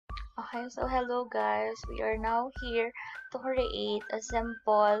Okay, so hello guys. We are now here to create a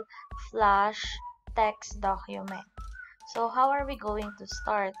simple flash text document. So how are we going to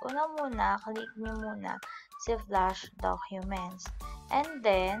start? Una muna, click nyo muna si flash documents. And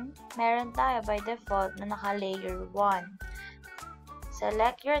then, meron tayo by default na naka-layer 1.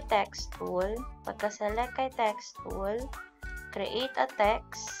 Select your text tool. Pagka-select kay text tool, create a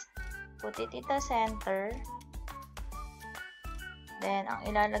text, put it in the center. Then, ang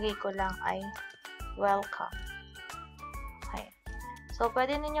ilalagay ko lang ay welcome. Okay. So,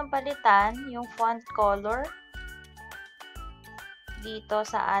 pwede ninyong palitan yung font color dito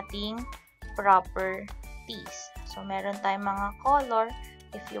sa ating properties. So, meron tayong mga color.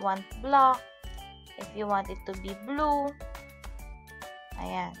 If you want black, if you want it to be blue.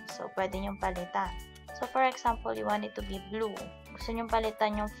 Ayan. So, pwede nyong palitan. So, for example, you want it to be blue. Gusto nyong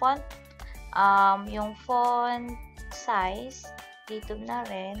palitan yung font size. Dito na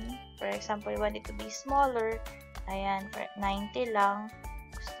rin. For example, you want it to be smaller. Ayan, 90 lang.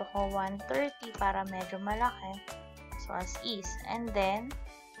 Gusto ko 130 para medyo malaki. So, as is. And then,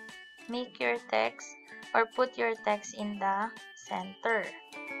 make your text or put your text in the center.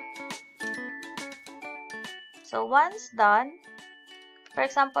 So, once done, for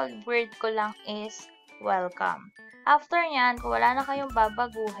example, word ko lang is welcome. After nyan, kung wala na kayong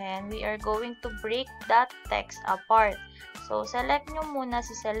babaguhin, we are going to break that text apart. So, select nyo muna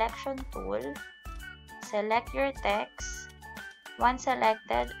si selection tool. Select your text. Once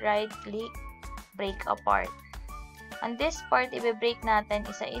selected, right-click, break apart. On this part, i-break natin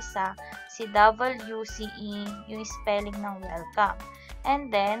isa-isa si WCE, yung spelling ng welcome.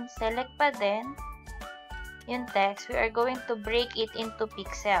 And then, select pa din yung text. We are going to break it into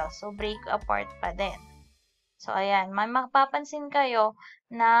pixels. So, break apart pa din. So, ayan. May mapapansin kayo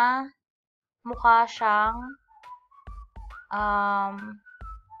na mukha siyang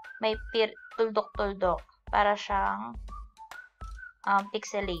may tuldok-tuldok para siyang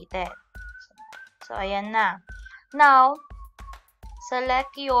pixelated. So, ayan na. Now,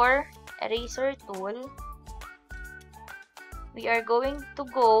 select your eraser tool. We are going to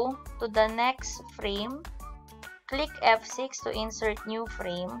go to the next frame. Click F6 to insert new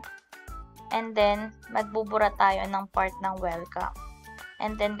frame. And then, magbubura tayo ng part ng welcome.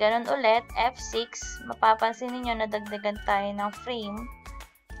 And then, ganun ulit, F6, mapapansin niyo nadagdagan tayo ng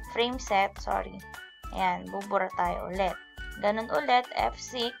frame set, sorry. Ayan, bubura tayo ulit. Ganun ulit,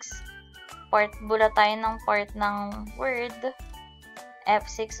 F6, bura tayo ng part ng word,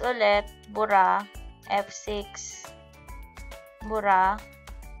 F6 ulit, bura, F6, bura,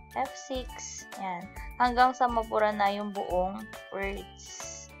 F6, ayan, hanggang sa mabura na yung buong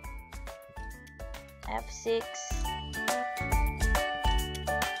words. F6,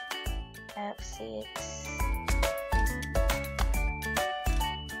 F6,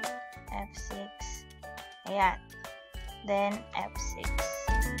 F6, ayan, then F6.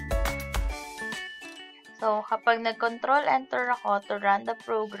 So, kapag nag-control enter ako to run the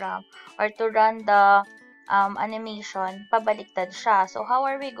program or to run the animation, pabaliktad siya. So, how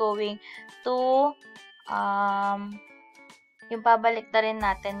are we going to yung pabaliktarin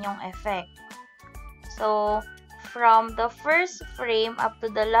natin yung effect? So, from the first frame up to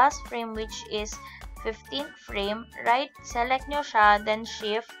the last frame, which is 15th frame, right, select nyo siya, then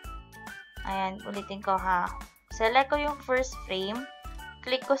shift. Ayan, ulitin ko ha. Select ko yung first frame,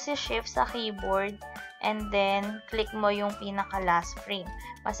 click ko si shift sa keyboard, and then click mo yung pinaka last frame.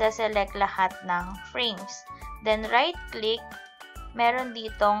 Masaselect lahat ng frames. Then right click, meron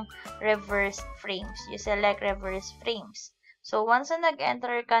ditong reverse frames. You select reverse frames. So once na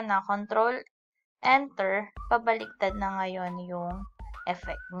nag-enter ka na, control enter, pabaliktad na ngayon yung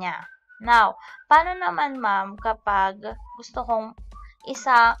effect niya. Now, paano naman ma'am kapag gusto kong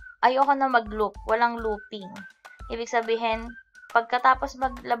ayoko na mag-loop, walang looping. Ibig sabihin, pagkatapos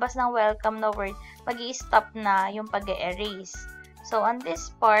maglabas ng welcome na word, mag-i-stop na yung pag-erase. So, on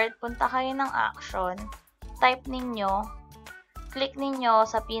this part, punta kayo ng action, type ninyo, click ninyo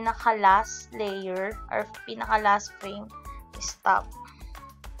sa pinaka-last layer or pinaka-last frame, stop.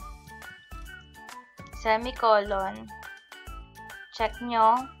 Semicolon, check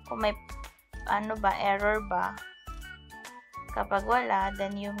nyo kung may error ba. Kapag wala,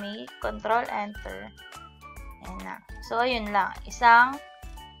 then you may control enter. Ayan na. So, ayun lang. Isang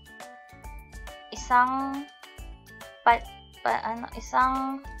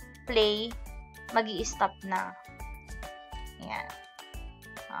play, magi-stop na. Ayan.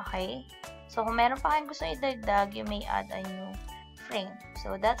 Okay? So, kung meron pa kayong gusto idagdag, you may add a new frame.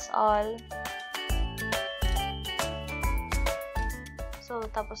 So, that's all. So,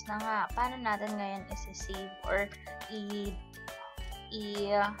 tapos na nga. Paano natin ngayon isi-save or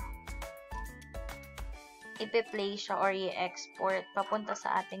ipi-play siya or i-export papunta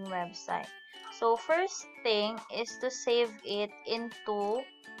sa ating website. So, first thing is to save it into,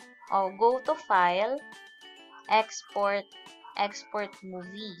 go to File, Export, Export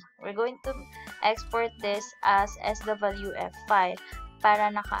Movie. We're going to export this as SWF file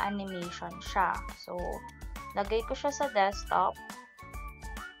para naka-animation siya. So, lagay ko siya sa desktop.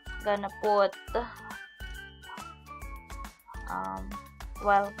 Gonna put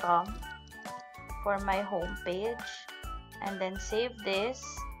welcome for my home page, and then save this.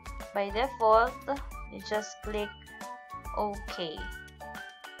 By default, you just click OK.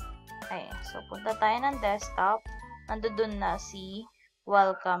 Okay, so punta tayo ng desktop. Nandoon na si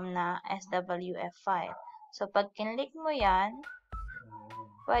welcome na SWF file. So pag kinlik mo yan,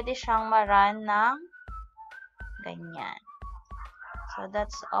 pwede siyang ma-run ng ganyan. So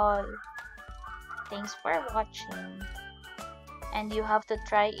that's all. Thanks for watching. And you have to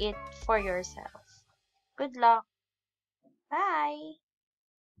try it for yourself. Good luck! Bye!